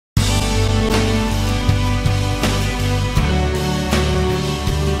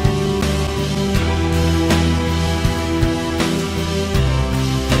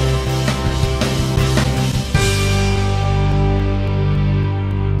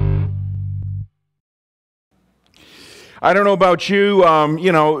I don't know about you,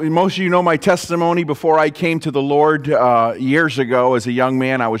 most of you know my testimony. Before I came to the Lord years ago as a young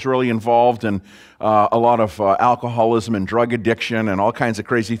man, I was really involved in a lot of alcoholism and drug addiction and all kinds of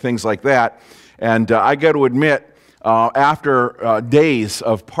crazy things like that. And I got to admit, after days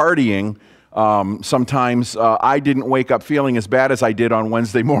of partying, sometimes I didn't wake up feeling as bad as I did on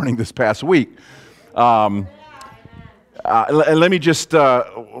Wednesday morning this past week. Let me just,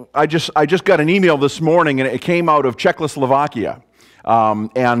 I just got an email this morning, and it came out of Czechoslovakia.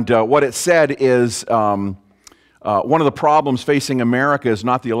 And what it said is one of the problems facing America is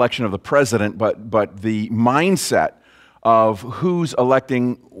not the election of the president, but the mindset of who's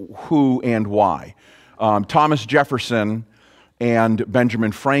electing who and why. Thomas Jefferson and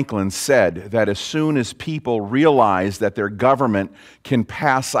Benjamin Franklin said that as soon as people realize that their government can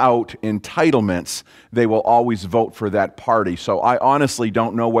pass out entitlements, they will always vote for that party. So I honestly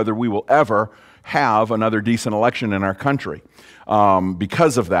don't know whether we will ever have another decent election in our country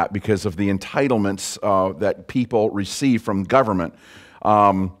because of that, because of the entitlements that people receive from government.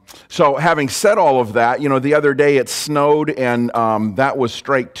 So having said all of that, the other day it snowed, and that was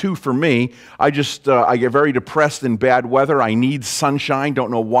strike two for me. I get very depressed in bad weather. I need sunshine.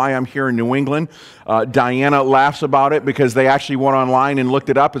 Don't know why I'm here in New England. Diana laughs about it because they actually went online and looked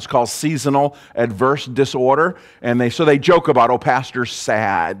it up. It's called seasonal adverse disorder, and they joke about, oh, pastor's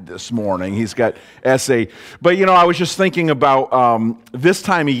sad this morning. He's got SA. But I was just thinking about this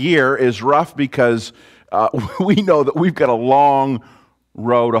time of year is rough because we know that we've got a long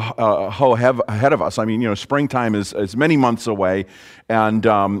road ahead of us. I mean, springtime is many months away, and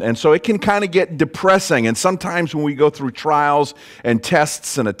so it can kind of get depressing. And sometimes when we go through trials and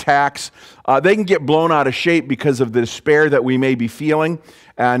tests and attacks, they can get blown out of shape because of the despair that we may be feeling.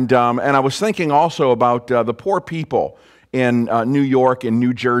 And I was thinking also about the poor people in New York and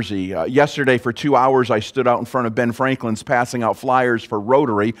New Jersey. Yesterday, for 2 hours, I stood out in front of Ben Franklin's passing out flyers for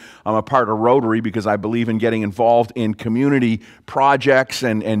Rotary. I'm a part of Rotary because I believe in getting involved in community projects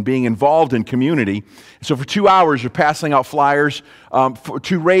and being involved in community. So for 2 hours, we're passing out flyers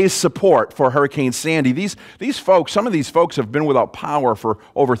to raise support for Hurricane Sandy. These folks, some of these folks have been without power for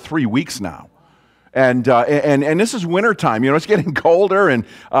over 3 weeks now. And this is wintertime. It's getting colder, and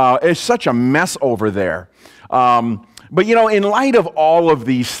it's such a mess over there. But in light of all of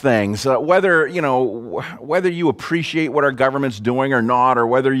these things, whether you appreciate what our government's doing or not, or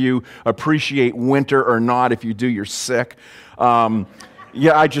whether you appreciate winter or not, if you do, you're sick. My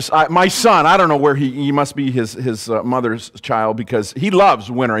son, I don't know where he must be his mother's child, because he loves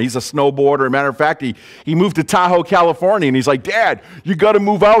winter. He's a snowboarder. Matter of fact, he moved to Tahoe, California, and he's like, Dad, you got to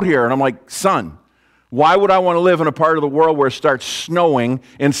move out here. And I'm like, son, why would I want to live in a part of the world where it starts snowing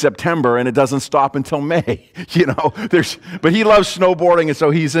in September and it doesn't stop until May? But he loves snowboarding, and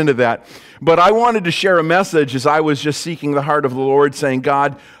so he's into that. But I wanted to share a message as I was just seeking the heart of the Lord, saying,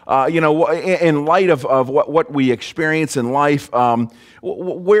 God, in light of what we experience in life,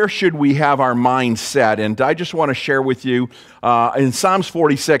 where should we have our mind set? And I just want to share with you in Psalms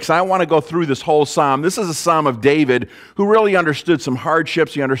 46. I want to go through this whole psalm. This is a psalm of David, who really understood some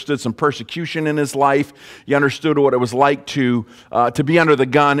hardships. He understood some persecution in his life. He understood what it was like to be under the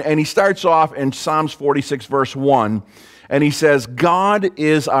gun. And he starts off in Psalms 46, verse 1, and he says, God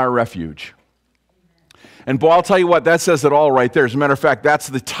is our refuge. And boy, I'll tell you what, that says it all right there. As a matter of fact, that's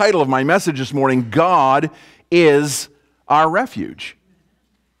the title of my message this morning. God is our refuge.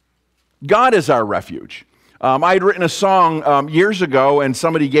 God is our refuge. I had written a song years ago, and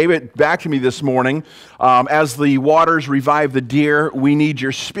somebody gave it back to me this morning. As the waters revive the deer, we need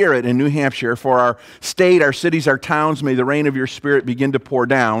your spirit in New Hampshire. For our state, our cities, our towns, may the rain of your spirit begin to pour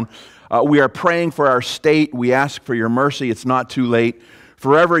down. We are praying for our state. We ask for your mercy. It's not too late.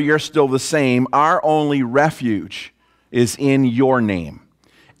 Forever you're still the same. Our only refuge is in your name.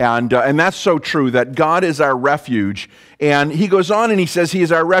 And that's so true, that God is our refuge. And he goes on and he says he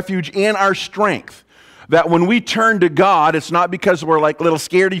is our refuge and our strength. That when we turn to God, it's not because we're like little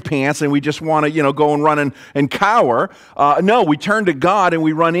scaredy pants and we just want to, go and run and cower. No, we turn to God and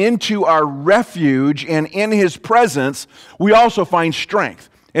we run into our refuge, and in his presence, we also find strength.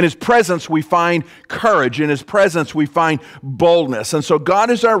 In his presence, we find courage. In his presence, we find boldness. And so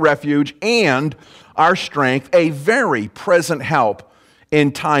God is our refuge and our strength, a very present help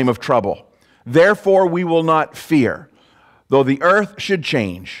in time of trouble. Therefore, we will not fear, though the earth should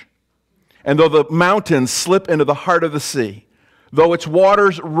change, and though the mountains slip into the heart of the sea, though its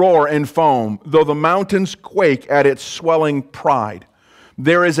waters roar and foam, though the mountains quake at its swelling pride.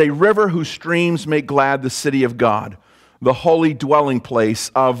 There is a river whose streams make glad the city of God, the holy dwelling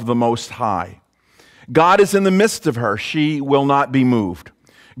place of the Most High. God is in the midst of her. She will not be moved.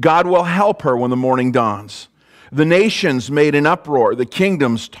 God will help her when the morning dawns. The nations made an uproar. The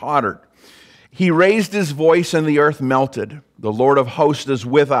kingdoms tottered. He raised his voice and the earth melted. The Lord of hosts is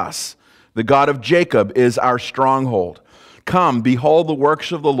with us. The God of Jacob is our stronghold. Come, behold the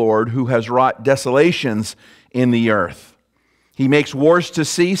works of the Lord, who has wrought desolations in the earth. He makes wars to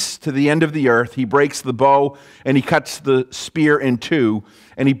cease to the end of the earth. He breaks the bow and he cuts the spear in two,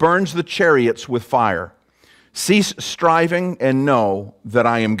 and he burns the chariots with fire. Cease striving and know that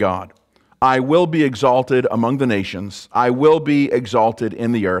I am God. I will be exalted among the nations. I will be exalted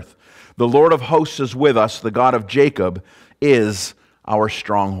in the earth. The Lord of hosts is with us. The God of Jacob is our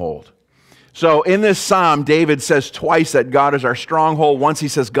stronghold. So in this psalm, David says twice that God is our stronghold. Once he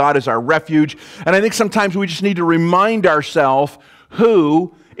says God is our refuge. And I think sometimes we just need to remind ourselves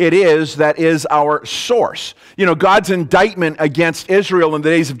who it is that is our source. You know, God's indictment against Israel in the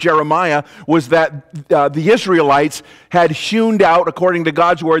days of Jeremiah was that the Israelites had hewn out, according to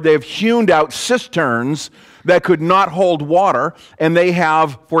God's word, they have hewn out cisterns that could not hold water, and they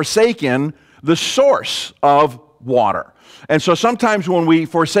have forsaken the source of water. And so sometimes when we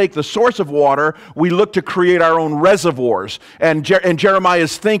forsake the source of water, we look to create our own reservoirs. And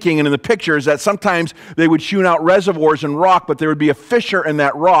Jeremiah's thinking, and in the picture, is that sometimes they would hew out reservoirs in rock, but there would be a fissure in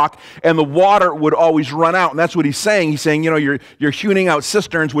that rock, and the water would always run out. And that's what he's saying. He's saying, you know, you're hewing out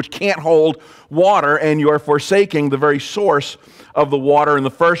cisterns which can't hold water, and you're forsaking the very source of the water in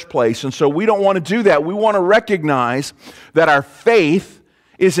the first place. And so we don't want to do that. We want to recognize that our faith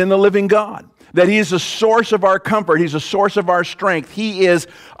is in the living God, that he is the source of our comfort. He's the source of our strength. He is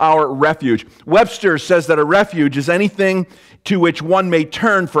our refuge. Webster says that a refuge is anything to which one may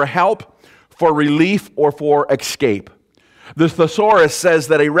turn for help, for relief, or for escape. The thesaurus says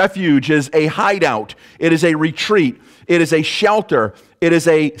that a refuge is a hideout. It is a retreat. It is a shelter. It is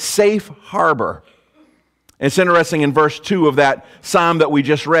a safe harbor. It's interesting in verse 2 of that psalm that we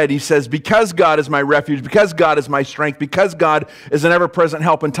just read, he says, because God is my refuge, because God is my strength, because God is an ever-present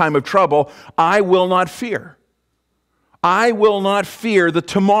help in time of trouble, I will not fear. I will not fear the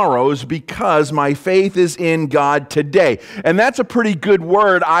tomorrows because my faith is in God today. And that's a pretty good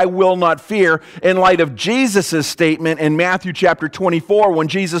word, I will not fear, in light of Jesus' statement in Matthew chapter 24 when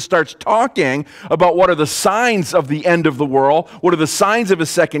Jesus starts talking about what are the signs of the end of the world, what are the signs of his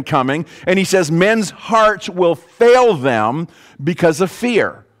second coming, and he says men's hearts will fail them because of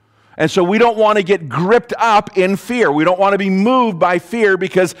fear. And so we don't want to get gripped up in fear. We don't want to be moved by fear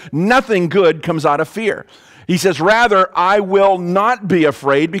because nothing good comes out of fear. He says, rather, I will not be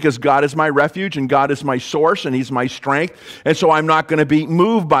afraid because God is my refuge and God is my source and he's my strength. And so I'm not going to be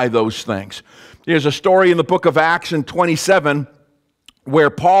moved by those things. There's a story in the book of Acts in 27 where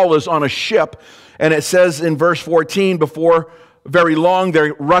Paul is on a ship, and it says in verse 14, before very long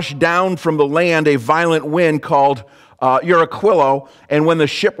there rushed down from the land a violent wind called Euraquilo, and when the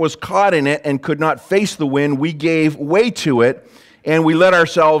ship was caught in it and could not face the wind, we gave way to it and we let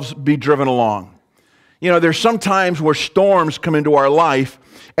ourselves be driven along. You know, there's some times where storms come into our life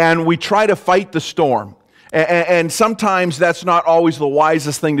and we try to fight the storm. And sometimes that's not always the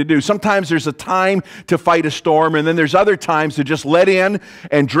wisest thing to do. Sometimes there's a time to fight a storm, and then there's other times to just let in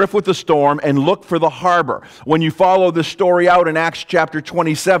and drift with the storm and look for the harbor. When you follow the story out in Acts chapter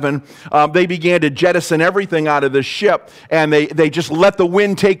 27, they began to jettison everything out of the ship, and they just let the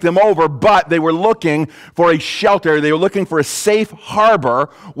wind take them over, but they were looking for a shelter. They were looking for a safe harbor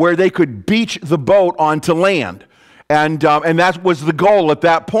where they could beach the boat onto land. And that was the goal at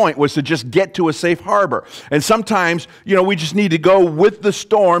that point, was to just get to a safe harbor. And sometimes, you know, we just need to go with the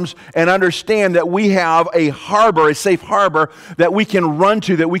storms and understand that we have a harbor, a safe harbor that we can run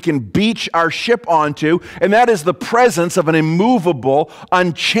to, that we can beach our ship onto, and that is the presence of an immovable,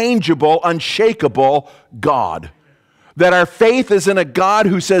 unchangeable, unshakable God. That our faith is in a God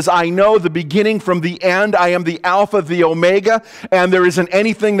who says, I know the beginning from the end. I am the Alpha, the Omega, and there isn't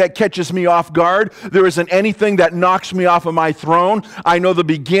anything that catches me off guard. There isn't anything that knocks me off of my throne. I know the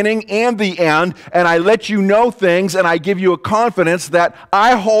beginning and the end, and I let you know things, and I give you a confidence that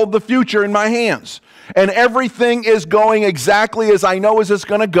I hold the future in my hands. And everything is going exactly as I know as it's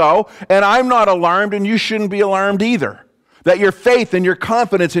going to go, and I'm not alarmed, and you shouldn't be alarmed either. That your faith and your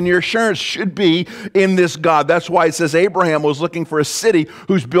confidence and your assurance should be in this God. That's why it says Abraham was looking for a city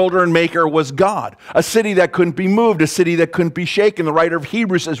whose builder and maker was God. A city that couldn't be moved, a city that couldn't be shaken. The writer of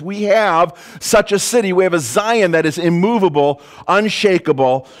Hebrews says we have such a city. We have a Zion that is immovable,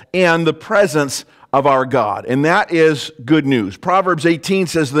 unshakable, and the presence of our God. And that is good news. Proverbs 18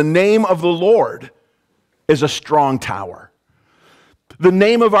 says the name of the Lord is a strong tower. The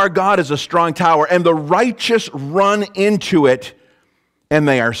name of our God is a strong tower, and the righteous run into it, and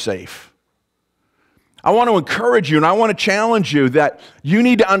they are safe. I want to encourage you, and I want to challenge you that you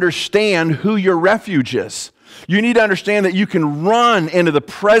need to understand who your refuge is. You need to understand that you can run into the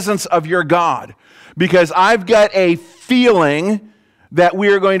presence of your God, because I've got a feeling that we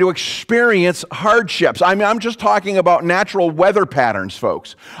are going to experience hardships. I mean, I'm just talking about natural weather patterns,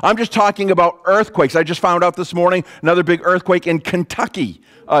 folks. I'm just talking about earthquakes. I just found out this morning another big earthquake in Kentucky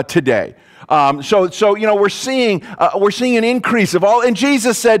today. So you know, we're seeing an increase of all. And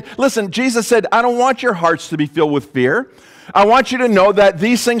Jesus said, listen, Jesus said, I don't want your hearts to be filled with fear. I want you to know that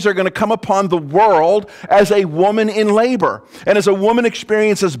these things are going to come upon the world as a woman in labor. And as a woman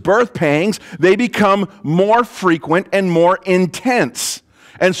experiences birth pangs, they become more frequent and more intense.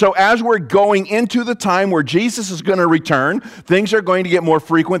 And so as we're going into the time where Jesus is going to return, things are going to get more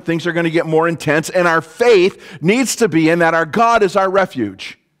frequent, things are going to get more intense, and our faith needs to be in that our God is our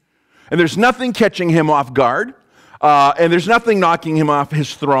refuge. And there's nothing catching him off guard. And there's nothing knocking him off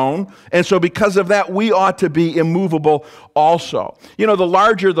his throne. And so because of that, we ought to be immovable also. You know, the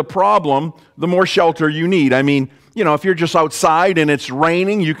larger the problem, the more shelter you need. I mean, you know, if you're just outside and it's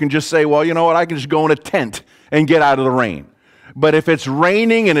raining, you can just say, well, you know what, I can just go in a tent and get out of the rain. But if it's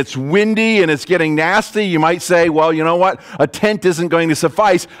raining and it's windy and it's getting nasty, you might say, well, you know what, a tent isn't going to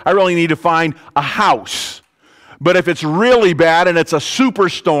suffice. I really need to find a house. But if it's really bad and it's a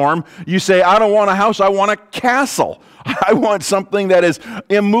superstorm, you say, I don't want a house, I want a castle. I want something that is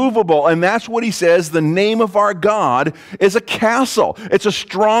immovable. And that's what he says, the name of our God is a castle. It's a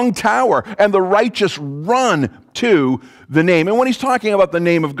strong tower, and the righteous run to the name. And when he's talking about the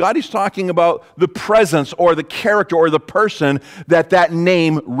name of God, he's talking about the presence or the character or the person that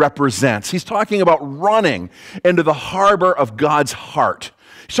name represents. He's talking about running into the harbor of God's heart.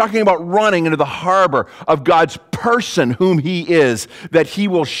 He's talking about running into the harbor of God's person, whom he is, that he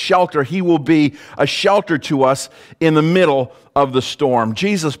will shelter. He will be a shelter to us in the middle of the storm.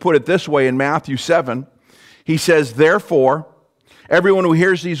 Jesus put it this way in Matthew 7. He says, therefore, everyone who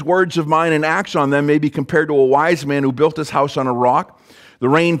hears these words of mine and acts on them may be compared to a wise man who built his house on a rock. The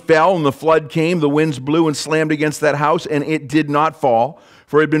rain fell and the flood came. The winds blew and slammed against that house, and it did not fall,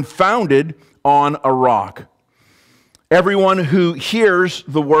 for it had been founded on a rock. Everyone who hears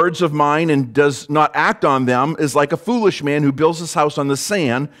the words of mine and does not act on them is like a foolish man who builds his house on the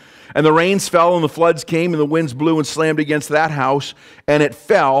sand. And the rains fell and the floods came and the winds blew and slammed against that house, and it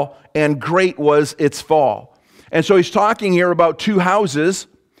fell, and great was its fall. And so he's talking here about two houses,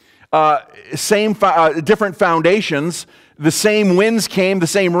 different foundations. The same winds came, the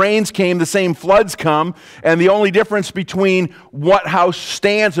same rains came, the same floods come, and the only difference between what house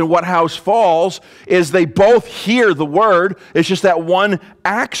stands and what house falls is they both hear the word. It's just that one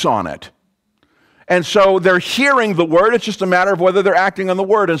acts on it. And so they're hearing the word. It's just a matter of whether they're acting on the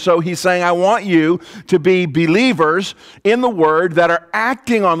word. And so he's saying, I want you to be believers in the word that are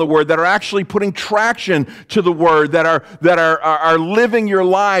acting on the word, that are actually putting traction to the word, that are living your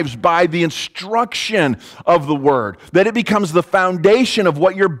lives by the instruction of the word, that it becomes the foundation of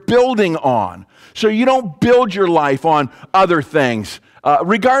what you're building on. So you don't build your life on other things,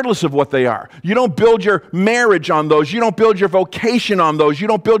 regardless of what they are. You don't build your marriage on those. You don't build your vocation on those. You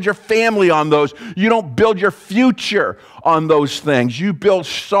don't build your family on those. You don't build your future on those things. You build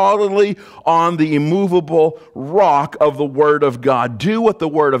solidly on the immovable rock of the Word of God. Do what the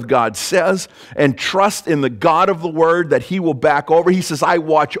Word of God says and trust in the God of the Word that He will back over. He says, I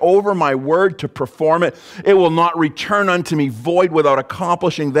watch over my Word to perform it. It will not return unto me void without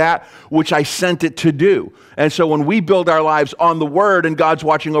accomplishing that which I sent it to do. And so when we build our lives on the Word and God's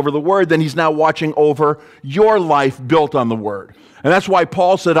watching over the Word, then He's now watching over your life built on the Word. And that's why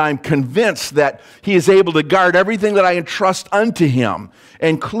Paul said, I'm convinced that He is able to guard everything that I entrust unto Him,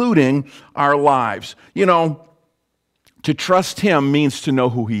 including our lives. You know, to trust Him means to know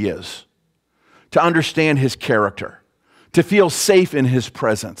who He is, to understand His character, to feel safe in His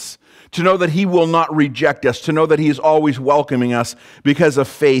presence, to know that He will not reject us, to know that He is always welcoming us because of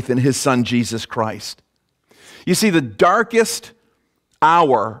faith in His Son, Jesus Christ. You see, the darkest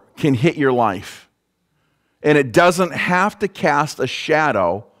hour can hit your life, and it doesn't have to cast a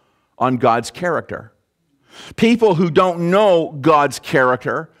shadow on God's character. People who don't know God's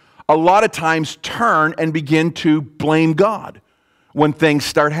character a lot of times turn and begin to blame God when things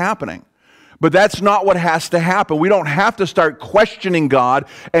start happening. But that's not what has to happen. We don't have to start questioning God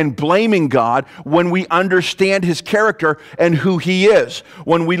and blaming God when we understand His character and who He is.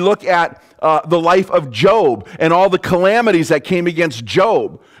 When we look at the life of Job and all the calamities that came against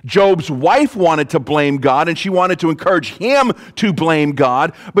Job, Job's wife wanted to blame God and she wanted to encourage him to blame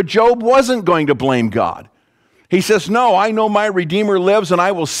God, but Job wasn't going to blame God. He says, no, I know my Redeemer lives and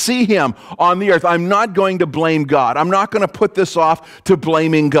I will see him on the earth. I'm not going to blame God. I'm not going to put this off to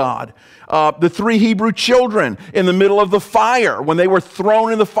blaming God. The 3 Hebrew children in the middle of the fire, when they were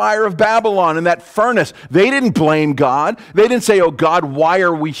thrown in the fire of Babylon in that furnace, they didn't blame God. They didn't say, oh God, why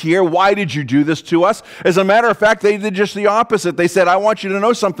are we here? Why did you do this to us? As a matter of fact, they did just the opposite. They said, I want you to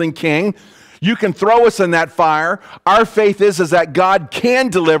know something, King. You can throw us in that fire. Our faith is that God can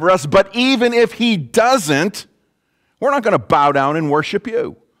deliver us, but even if he doesn't, we're not going to bow down and worship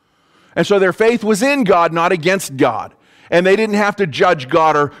you. And so their faith was in God, not against God. And they didn't have to judge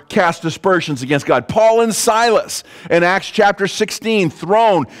God or cast aspersions against God. Paul and Silas in Acts chapter 16,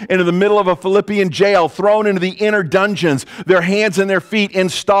 thrown into the middle of a Philippian jail, thrown into the inner dungeons, their hands and their feet in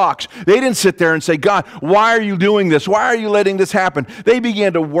stocks. They didn't sit there and say, God, why are you doing this? Why are you letting this happen? They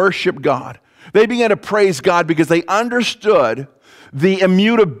began to worship God. They began to praise God because they understood the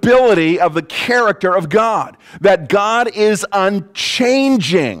immutability of the character of God, that God is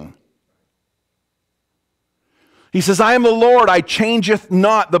unchanging. He says, I am the Lord, I changeth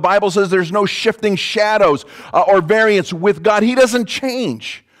not. The Bible says there's no shifting shadows or variance with God. He doesn't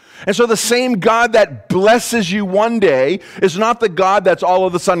change. And so the same God that blesses you one day is not the God that's all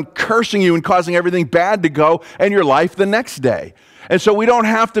of a sudden cursing you and causing everything bad to go in your life the next day. And so we don't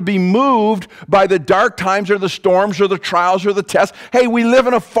have to be moved by the dark times or the storms or the trials or the tests. Hey, we live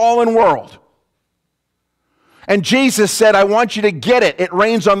in a fallen world. And Jesus said, I want you to get it. It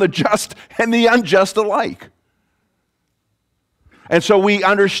rains on the just and the unjust alike. And so we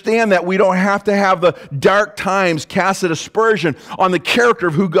understand that we don't have to have the dark times cast an aspersion on the character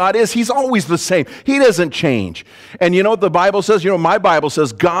of who God is. He's always the same. He doesn't change. And you know what the Bible says? You know, my Bible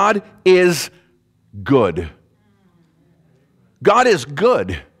says God is good. God is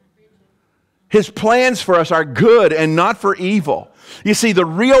good. His plans for us are good and not for evil. You see, the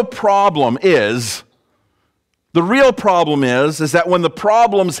real problem is that when the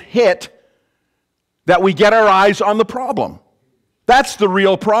problems hit, that we get our eyes on the problem. That's the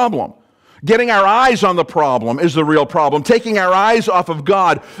real problem. Getting our eyes on the problem is the real problem. Taking our eyes off of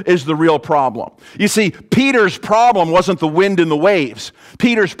God is the real problem. You see, Peter's problem wasn't the wind and the waves.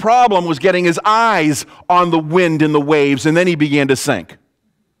 Peter's problem was getting his eyes on the wind and the waves, and then he began to sink.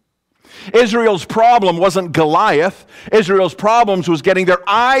 Israel's problem wasn't Goliath. Israel's problems was getting their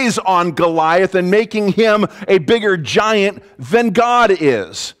eyes on Goliath and making him a bigger giant than God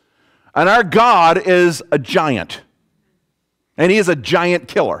is. And our God is a giant. And he is a giant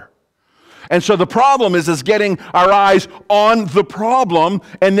killer. And so the problem is getting our eyes on the problem,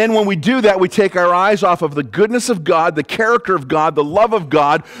 and then when we do that, we take our eyes off of the goodness of God, the character of God, the love of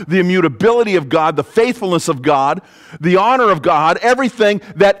God, the immutability of God, the faithfulness of God, the honor of God, everything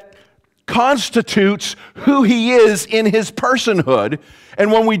that constitutes who he is in his personhood.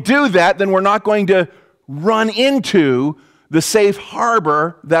 And when we do that, then we're not going to run into the safe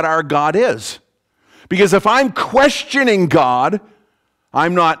harbor that our God is. Because if I'm questioning God,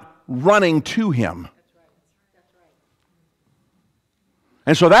 I'm not running to him.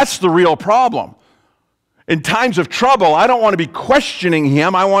 And so that's the real problem. In times of trouble, I don't want to be questioning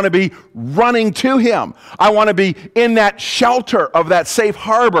him. I want to be running to him. I want to be in that shelter of that safe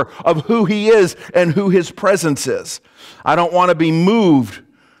harbor of who he is and who his presence is. I don't want to be moved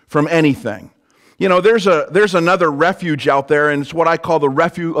from anything. You know, there's another refuge out there, and it's what I call the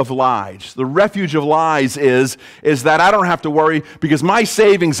refuge of lies. The refuge of lies is that I don't have to worry because my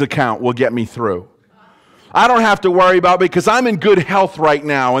savings account will get me through. I don't have to worry about because I'm in good health right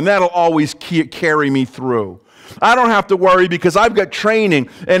now, and that'll always carry me through. I don't have to worry because I've got training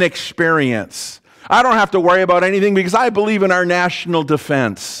and experience. I don't have to worry about anything because I believe in our national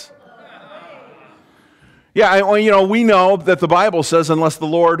defense. Yeah, you know, we know that the Bible says, unless the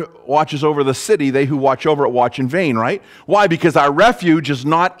Lord watches over the city, they who watch over it watch in vain, right? Why? Because our refuge is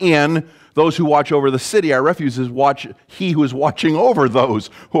not in those who watch over the city. Our refuge is he who is watching over those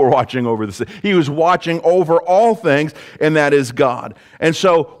who are watching over the city. He who is watching over all things, and that is God. And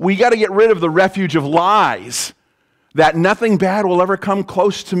so we got to get rid of the refuge of lies, that nothing bad will ever come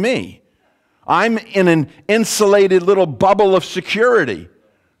close to me. I'm in an insulated little bubble of security.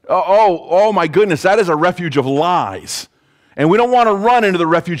 Oh my goodness, that is a refuge of lies. And we don't want to run into the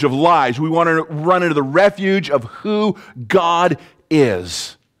refuge of lies. We want to run into the refuge of who God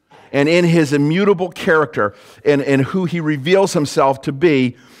is. And in his immutable character and who he reveals himself to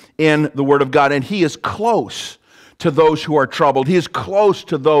be in the Word of God. And he is close to those who are troubled. He is close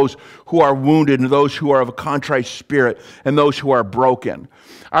to those who are wounded and those who are of a contrite spirit and those who are broken.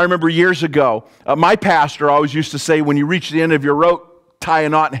 I remember years ago, my pastor always used to say, when you reach the end of your rope, tie a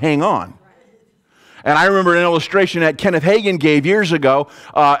knot and hang on. And I remember an illustration that Kenneth Hagin gave years ago,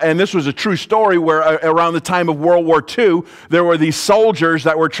 and this was a true story where around the time of World War II, there were these soldiers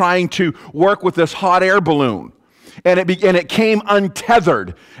that were trying to work with this hot air balloon. And it came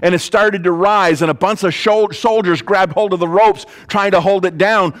untethered, and it started to rise, and a bunch of soldiers grabbed hold of the ropes trying to hold it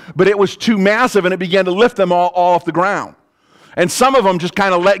down, but it was too massive, and it began to lift them all off the ground. And some of them just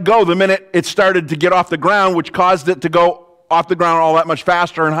kind of let go the minute it started to get off the ground, which caused it to go off the ground all that much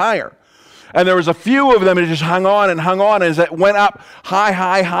faster and higher. And there was a few of them that just hung on, and as it went up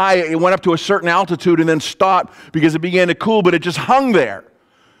high, it went up to a certain altitude and then stopped because it began to cool, but it just hung there.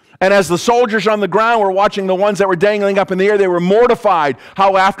 And as the soldiers on the ground were watching the ones that were dangling up in the air, they were mortified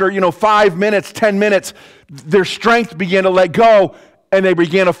how after, 5 minutes, 10 minutes, their strength began to let go and they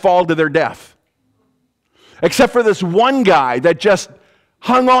began to fall to their death. Except for this one guy that just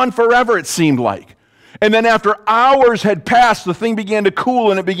hung on forever, it seemed like. And then after hours had passed, the thing began to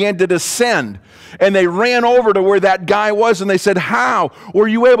cool and it began to descend. And they ran over to where that guy was and they said, "How were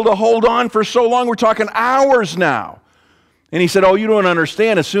you able to hold on for so long? We're talking hours now." And he said, "Oh, you don't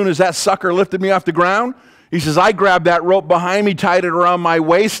understand. As soon as that sucker lifted me off the ground," he says, "I grabbed that rope behind me, tied it around my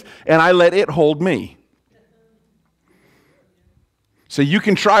waist, and I let it hold me." So you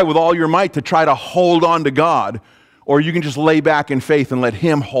can try with all your might to try to hold on to God, or you can just lay back in faith and let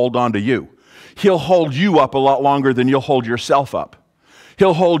Him hold on to you. He'll hold you up a lot longer than you'll hold yourself up.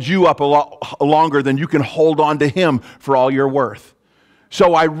 He'll hold you up a lot longer than you can hold on to Him for all you're worth.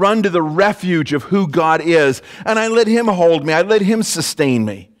 So I run to the refuge of who God is, and I let Him hold me. I let Him sustain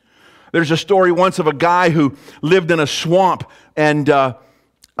me. There's a story once of a guy who lived in a swamp, and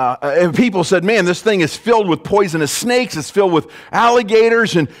people said, "Man, this thing is filled with poisonous snakes. It's filled with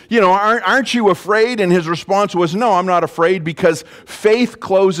alligators, and, aren't you afraid?" And his response was, "No, I'm not afraid, because faith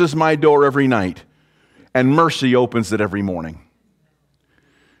closes my door every night, and mercy opens it every morning."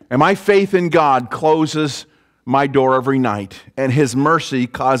 And my faith in God closes my door every night, and His mercy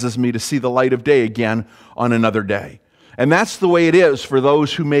causes me to see the light of day again on another day. And that's the way it is for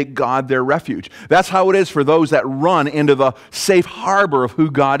those who make God their refuge. That's how it is for those that run into the safe harbor of who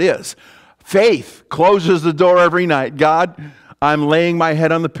God is. Faith closes the door every night. God, I'm laying my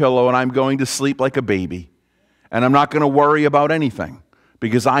head on the pillow and I'm going to sleep like a baby. And I'm not going to worry about anything,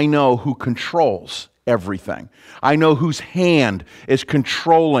 because I know who controls everything. I know whose hand is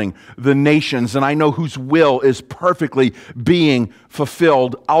controlling the nations, and I know whose will is perfectly being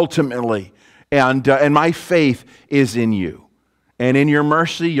fulfilled ultimately. And my faith is in you. And in your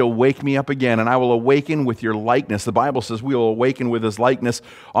mercy, you'll wake me up again, and I will awaken with your likeness. The Bible says we will awaken with His likeness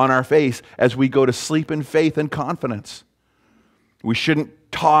on our face as we go to sleep in faith and confidence. We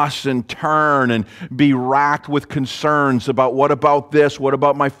shouldn't toss and turn and be racked with concerns about, what about this? What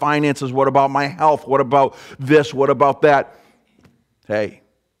about my finances? What about my health? What about this? What about that? Hey,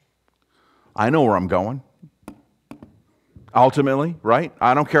 I know where I'm going. Ultimately, right?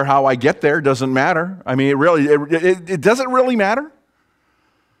 I don't care how I get there. It doesn't matter. I mean, it doesn't really matter.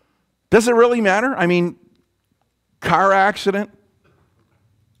 Does it really matter? I mean, car accident,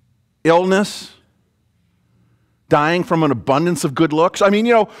 illness, dying from an abundance of good looks. I mean,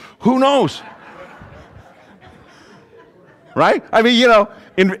 who knows? Right? I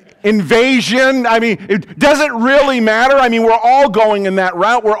mean, invasion. I mean, does it really matter? I mean, we're all going in that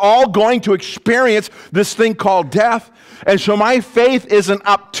route. We're all going to experience this thing called death. And so my faith isn't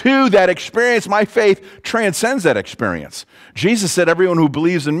up to that experience. My faith transcends that experience. Jesus said, "Everyone who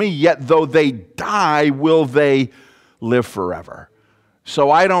believes in me, yet though they die, will they live forever."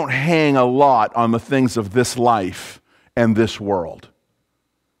 So I don't hang a lot on the things of this life and this world.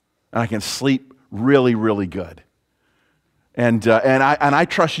 And I can sleep really, really good. And I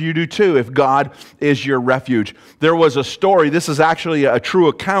trust you do too, if God is your refuge. There was a story, this is actually a true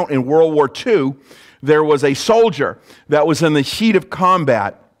account, in World War II. There was a soldier that was in the heat of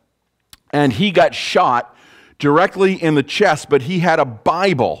combat, and he got shot directly in the chest, but he had a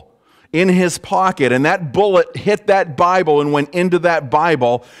Bible in his pocket, and that bullet hit that Bible and went into that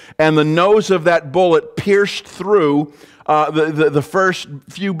Bible, and the nose of that bullet pierced through the first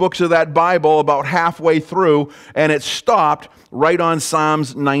few books of that Bible about halfway through, and it stopped right on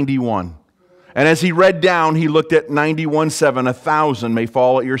Psalms 91. And as he read down, he looked at 91:7, 1,000 may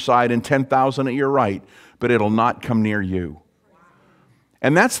fall at your side and 10,000 at your right, but it'll not come near you.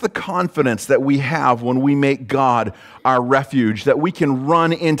 And that's the confidence that we have when we make God our refuge, that we can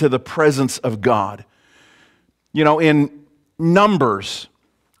run into the presence of God. In Numbers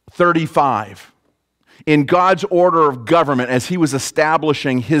 35, in God's order of government, as He was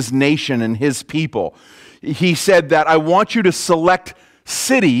establishing His nation and His people, He said that I want you to select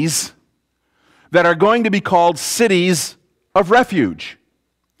cities that are going to be called cities of refuge.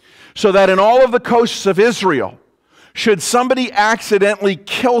 so that in all of the coasts of Israel, should somebody accidentally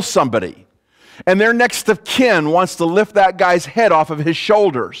kill somebody, and their next of kin wants to lift that guy's head off of his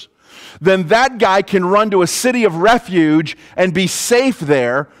shoulders, then that guy can run to a city of refuge and be safe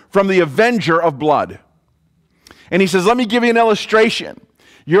there from the avenger of blood. And he says, let me give you an illustration.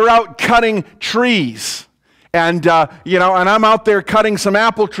 You're out cutting trees, and and I'm out there cutting some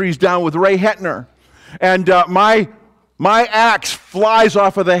apple trees down with Ray Hetner, and my axe flies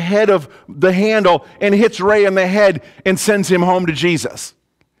off of the head of the handle and hits Ray in the head and sends him home to Jesus,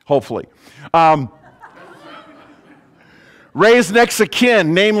 hopefully. Ray's next of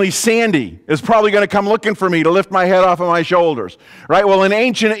kin, namely Sandy, is probably going to come looking for me to lift my head off of my shoulders, right? Well, in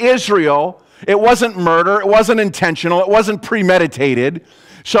ancient Israel, it wasn't murder, it wasn't intentional, it wasn't premeditated.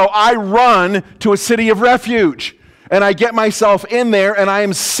 So I run to a city of refuge, and I get myself in there, and I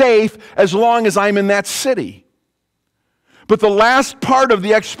am safe as long as I'm in that city. But the last part of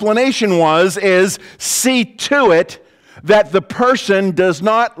the explanation is see to it that the person does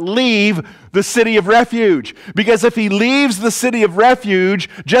not leave the city of refuge. Because if he leaves the city of refuge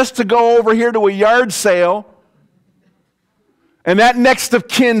just to go over here to a yard sale, and that next of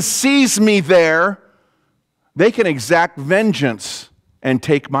kin sees me there, they can exact vengeance and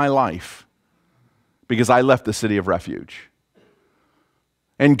take my life because I left the city of refuge.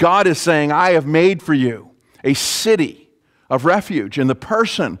 And God is saying, I have made for you a city of refuge in the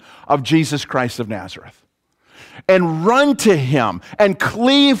person of Jesus Christ of Nazareth. And run to him and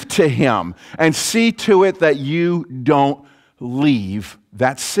cleave to him and see to it that you don't leave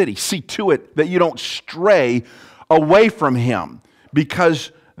that city. See to it that you don't stray away from him,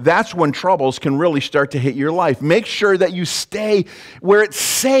 because that's when troubles can really start to hit your life. Make sure that you stay where it's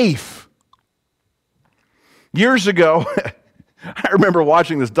safe. Years ago, I remember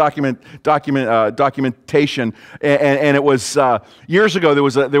watching this documentation, and it was years ago. There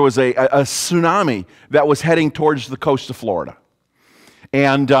was a tsunami that was heading towards the coast of Florida,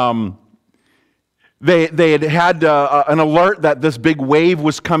 and they had an alert that this big wave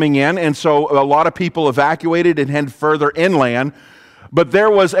was coming in, and so a lot of people evacuated and headed further inland. But there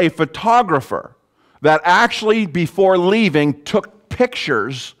was a photographer that actually, before leaving, took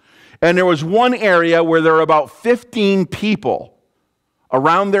pictures. And there was one area where there were about 15 people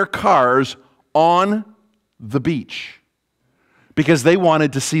around their cars on the beach because they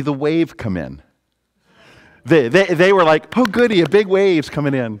wanted to see the wave come in. They were like, oh goody, a big wave's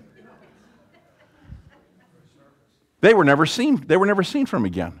coming in. They were never seen from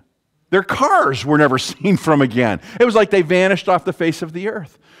again. Their cars were never seen from again. It was like they vanished off the face of the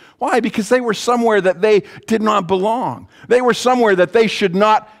earth. Why? Because they were somewhere that they did not belong. They were somewhere that they should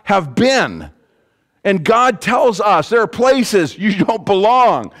not have been. And God tells us there are places you don't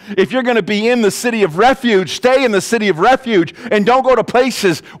belong. If you're going to be in the city of refuge, stay in the city of refuge, and don't go to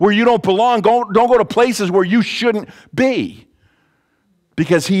places where you don't belong. Don't go to places where you shouldn't be.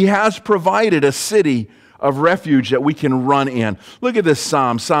 Because he has provided a city of refuge that we can run in. Look at this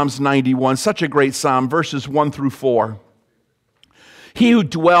psalm, Psalms 91, such a great psalm, verses 1 through 4. He who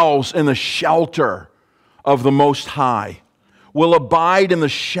dwells in the shelter of the Most High will abide in the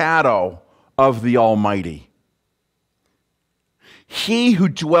shadow of the Almighty. He who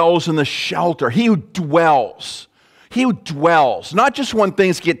dwells in the shelter, he who dwells, not just when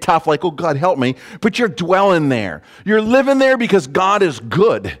things get tough, like, oh God, help me, but you're dwelling there. You're living there because God is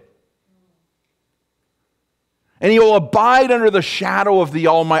good. And he will abide under the shadow of the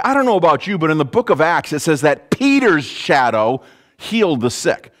Almighty. I don't know about you, but in the book of Acts, it says that Peter's shadow healed the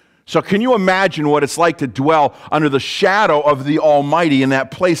sick. So can you imagine what it's like to dwell under the shadow of the Almighty in that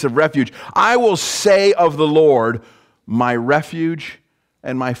place of refuge? I will say of the Lord, my refuge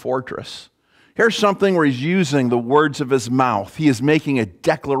and my fortress. Here's something where he's using the words of his mouth. He is making a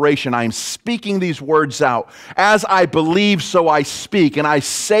declaration. I'm speaking these words out. As I believe, so I speak. And I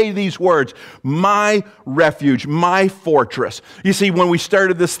say these words, my refuge, my fortress. You see, when we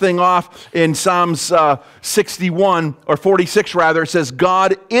started this thing off in Psalms 61, or 46 rather, it says,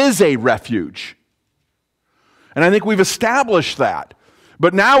 God is a refuge. And I think we've established that.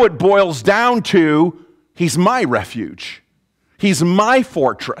 But now it boils down to, he's my refuge. He's my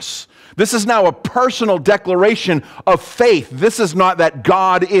fortress. This is now a personal declaration of faith. This is not that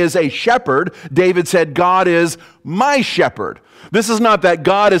God is a shepherd. David said, God is my shepherd. This is not that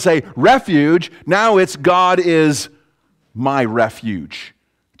God is a refuge. Now it's God is my refuge.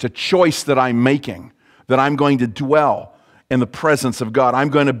 It's a choice that I'm making, that I'm going to dwell in the presence of God. I'm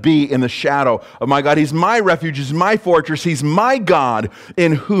going to be in the shadow of my God. He's my refuge. He's my fortress. He's my God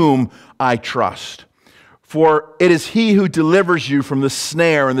in whom I trust. For it is he who delivers you from the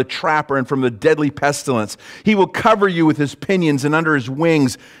snare and the trapper and from the deadly pestilence. He will cover you with his pinions, and under his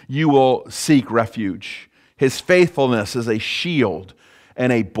wings you will seek refuge. His faithfulness is a shield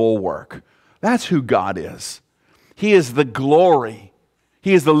and a bulwark. That's who God is. He is the glory.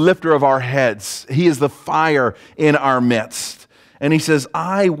 He is the lifter of our heads. He is the fire in our midst. And he says,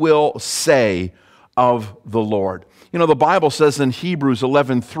 I will say of the Lord. You know, the Bible says in Hebrews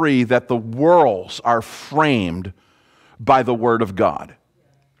 11:3 that the worlds are framed by the Word of God.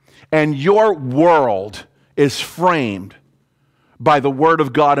 And your world is framed by the Word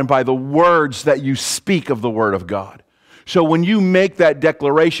of God and by the words that you speak of the Word of God. So when you make that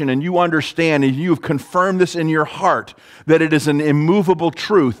declaration and you understand and you've confirmed this in your heart that it is an immovable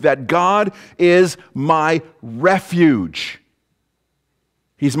truth, that God is my refuge.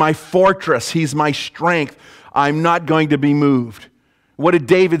 He's my fortress. He's my strength. I'm not going to be moved. What did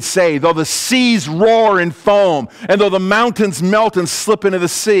David say? Though the seas roar and foam, and though the mountains melt and slip into the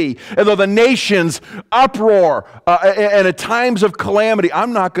sea, and though the nations uproar, and at times of calamity,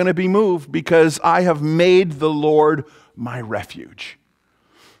 I'm not going to be moved because I have made the Lord my refuge.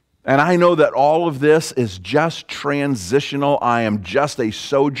 And I know that all of this is just transitional. I am just a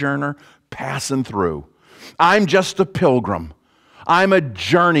sojourner passing through. I'm just a pilgrim. I'm a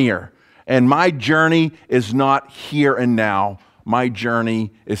journeyer. And my journey is not here and now. My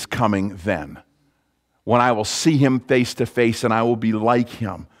journey is coming then, when I will see him face to face and I will be like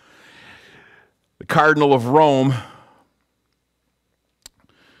him. The Cardinal of Rome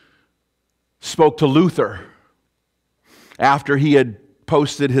spoke to Luther after he had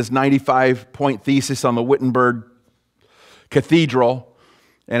posted his 95-point thesis on the Wittenberg Cathedral,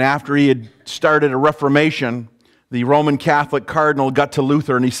 and after he had started a Reformation. The Roman Catholic cardinal got to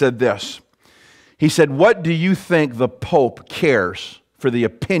Luther and he said this. He said, what do you think the Pope cares for the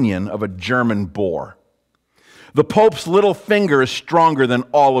opinion of a German boor? The Pope's little finger is stronger than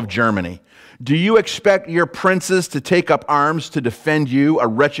all of Germany. Do you expect your princes to take up arms to defend you, a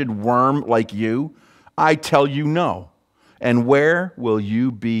wretched worm like you? I tell you no. And where will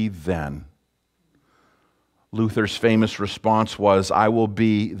you be then? Luther's famous response was, I will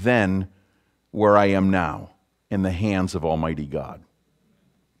be then where I am now, in the hands of Almighty God.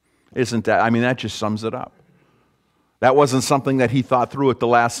 Isn't that, I mean, that just sums it up. That wasn't something that he thought through at the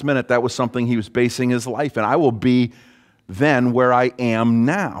last minute. That was something he was basing his life in. I will be then where I am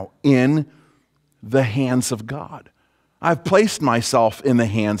now, in the hands of God. I've placed myself in the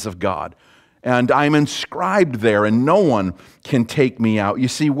hands of God, and I'm inscribed there, and no one can take me out. You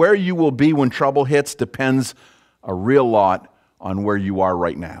see, where you will be when trouble hits depends a real lot on where you are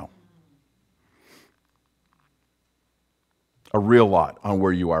right now. A real lot on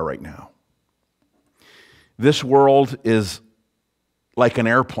where you are right now. This world is like an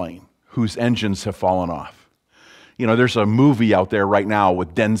airplane whose engines have fallen off. You know, there's a movie out there right now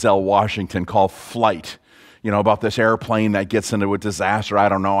with Denzel Washington called Flight, you know, about this airplane that gets into a disaster. I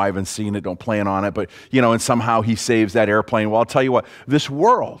don't know, I haven't seen it, don't plan on it, but, you know, and somehow he saves that airplane. Well, I'll tell you what, this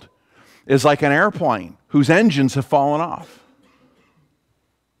world is like an airplane whose engines have fallen off.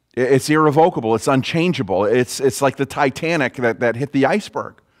 It's irrevocable. It's unchangeable. It's like the Titanic that hit the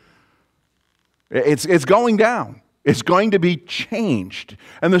iceberg. It's going down. It's going to be changed.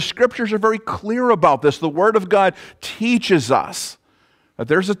 And the scriptures are very clear about this. The Word of God teaches us that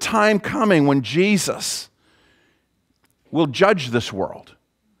there's a time coming when Jesus will judge this world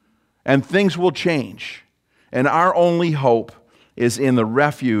and things will change. And our only hope is in the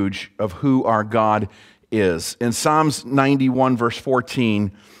refuge of who our God is. In Psalms 91, verse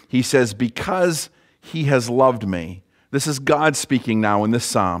 14, he says, because he has loved me, this is God speaking now in this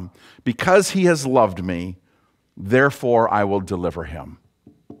psalm, because he has loved me, therefore I will deliver him.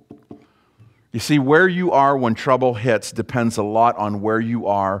 You see, where you are when trouble hits depends a lot on where you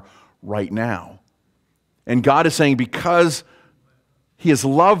are right now. And God is saying, because he has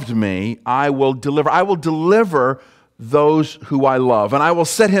loved me, I will deliver. I will deliver those who I love, and I will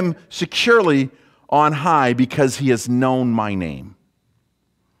set him securely on high because he has known my name.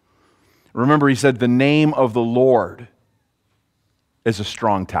 Remember, he said, the name of the Lord is a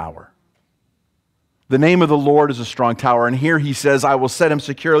strong tower. The name of the Lord is a strong tower. And here he says, I will set him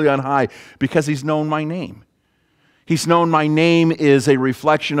securely on high because he's known my name. He's known my name is a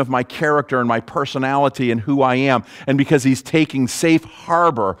reflection of my character and my personality and who I am. And because he's taking safe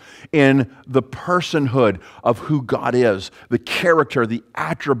harbor in the personhood of who God is, the character, the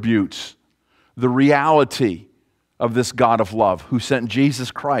attributes, the reality of this God of love who sent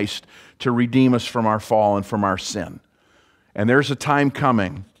Jesus Christ to redeem us from our fall and from our sin. And there's a time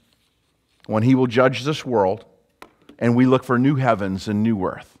coming when he will judge this world and we look for new heavens and new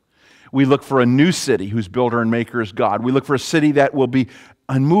earth. We look for a new city whose builder and maker is God. We look for a city that will be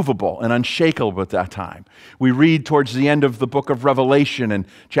unmovable and unshakable at that time. We read towards the end of the book of Revelation in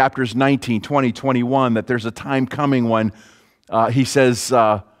chapters 19, 20, 21 that there's a time coming when he says,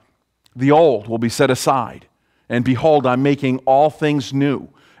 the old will be set aside. And behold, I'm making all things new.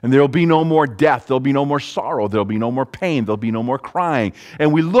 And there will be no more death. There will be no more sorrow. There will be no more pain. There will be no more crying.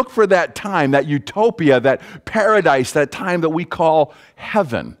 And we look for that time, that utopia, that paradise, that time that we call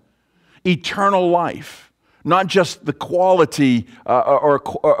heaven. Eternal life. Not just the quality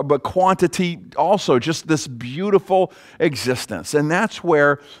but quantity also. Just this beautiful existence. And that's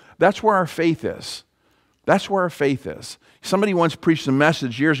where our faith is. That's where our faith is. Somebody once preached a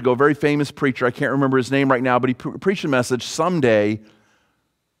message years ago, a very famous preacher. I can't remember his name right now, but he preached a message, someday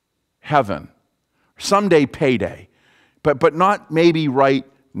heaven, someday payday, but not maybe right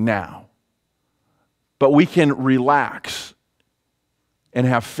now. But we can relax and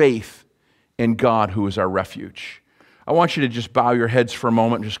have faith in God who is our refuge. I want you to just bow your heads for a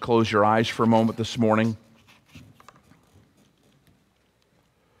moment and just close your eyes for a moment this morning.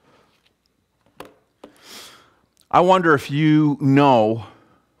 I wonder if you know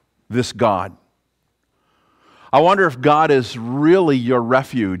this God. I wonder if God is really your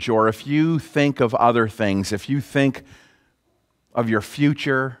refuge, or if you think of other things, if you think of your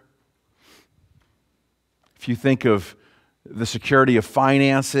future, if you think of the security of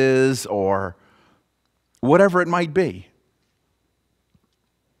finances, or whatever it might be.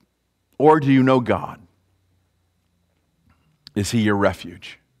 Or do you know God? Is He your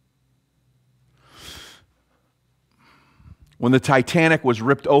refuge? When the Titanic was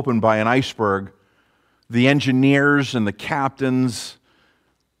ripped open by an iceberg, the engineers and the captains,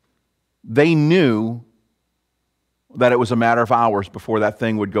 they knew that it was a matter of hours before that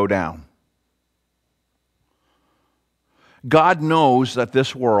thing would go down. God knows that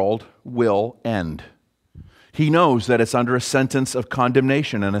this world will end. He knows that it's under a sentence of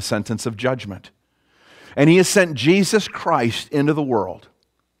condemnation and a sentence of judgment. And He has sent Jesus Christ into the world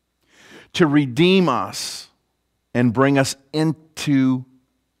to redeem us and bring us into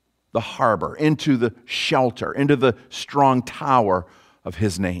the harbor, into the shelter, into the strong tower of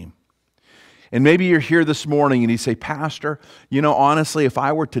His name. And maybe you're here this morning and you say, Pastor, honestly, if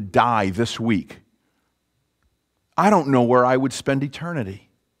I were to die this week, I don't know where I would spend eternity.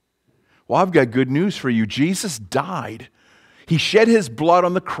 Well, I've got good news for you. Jesus died. He shed His blood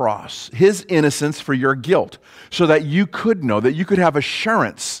on the cross, His innocence for your guilt, so that you could know, that you could have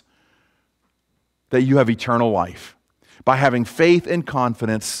assurance that you have eternal life by having faith and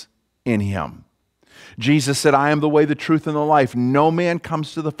confidence in Him. Jesus said, I am the way, the truth, and the life. No man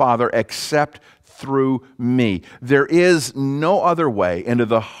comes to the Father except through me. There is no other way into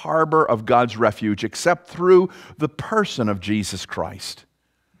the harbor of God's refuge except through the person of Jesus Christ.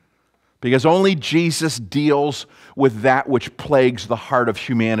 Because only Jesus deals with that which plagues the heart of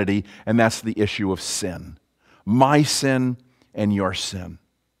humanity, and that's the issue of sin. My sin and your sin.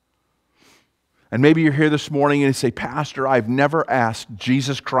 And maybe you're here this morning and you say, Pastor, I've never asked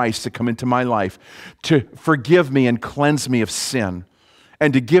Jesus Christ to come into my life to forgive me and cleanse me of sin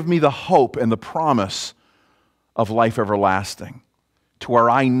and to give me the hope and the promise of life everlasting, to where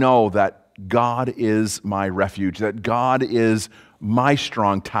I know that God is my refuge, that God is my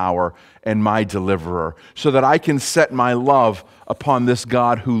strong tower and my deliverer, so that I can set my love upon this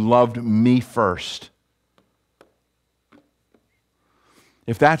God who loved me first.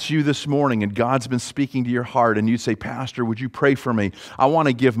 If that's you this morning and God's been speaking to your heart and you say, Pastor, would you pray for me? I want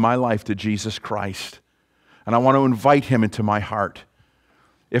to give my life to Jesus Christ and I want to invite Him into my heart.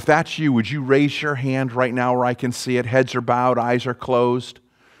 If that's you, would you raise your hand right now where I can see it? Heads are bowed, eyes are closed.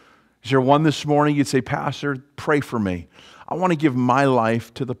 Is there one this morning you'd say, Pastor, pray for me. I want to give my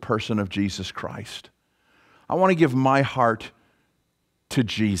life to the person of Jesus Christ. I want to give my heart to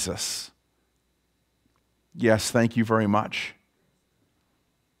Jesus. Yes, thank you very much.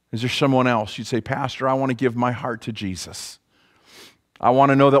 Is there someone else? You'd say, Pastor, I want to give my heart to Jesus. I want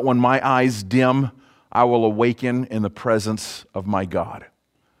to know that when my eyes dim, I will awaken in the presence of my God,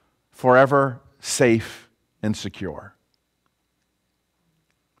 forever safe and secure.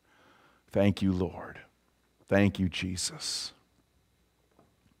 Thank you, Lord. Thank you, Jesus.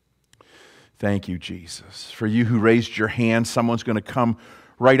 Thank you, Jesus. For you who raised your hand, someone's going to come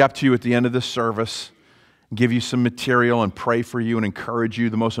right up to you at the end of this service, give you some material and pray for you and encourage you.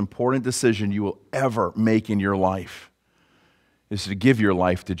 The most important decision you will ever make in your life is to give your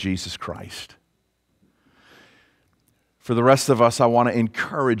life to Jesus Christ. For the rest of us, I want to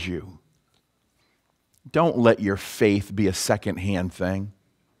encourage you. Don't let your faith be a second-hand thing.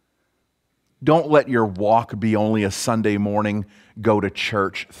 Don't let your walk be only a Sunday morning go to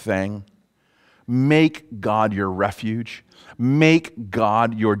church thing. Make God your refuge. Make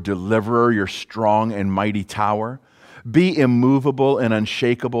God your deliverer, your strong and mighty tower. Be immovable and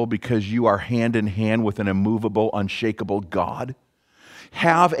unshakable because you are hand in hand with an immovable, unshakable God.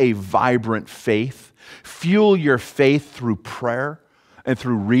 Have a vibrant faith. Fuel your faith through prayer and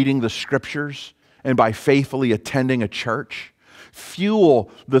through reading the scriptures and by faithfully attending a church.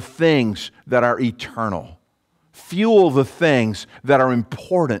 Fuel the things that are eternal. Fuel the things that are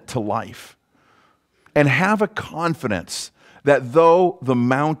important to life. And have a confidence that though the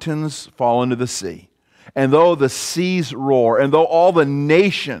mountains fall into the sea, and though the seas roar, and though all the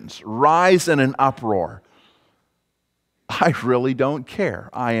nations rise in an uproar, I really don't care.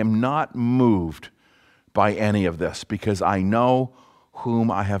 I am not moved by any of this because I know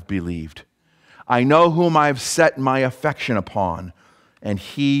whom I have believed. I know whom I have set my affection upon, and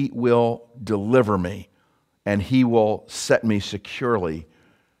He will deliver me, and He will set me securely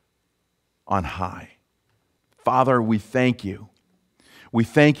on high. Father, we thank you. We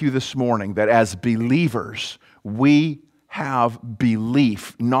thank you this morning that as believers, we have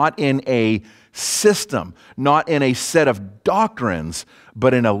belief, not in a system, not in a set of doctrines,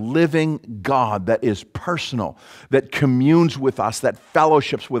 but in a living God that is personal, that communes with us, that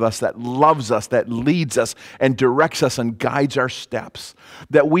fellowships with us, that loves us, that leads us and directs us and guides our steps.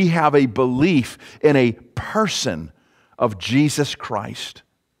 That we have a belief in a person of Jesus Christ,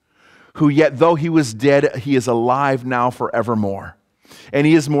 who yet though He was dead, He is alive now forevermore. And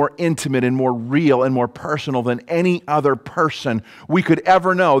He is more intimate and more real and more personal than any other person we could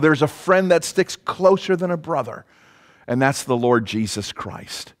ever know. There's a friend that sticks closer than a brother, and that's the Lord Jesus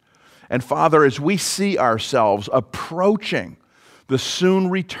Christ. And Father, as we see ourselves approaching the soon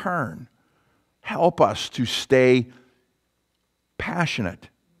return, help us to stay passionate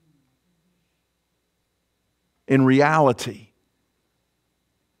in reality,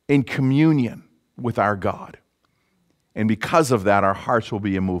 in communion with our God. And because of that, our hearts will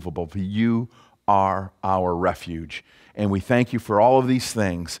be immovable. For you are our refuge. And we thank you for all of these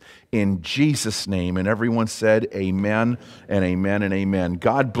things in Jesus' name. And everyone said amen and amen and amen.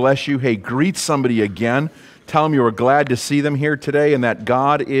 God bless you. Hey, greet somebody again. Tell them you are glad to see them here today and that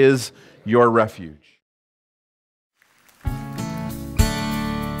God is your refuge.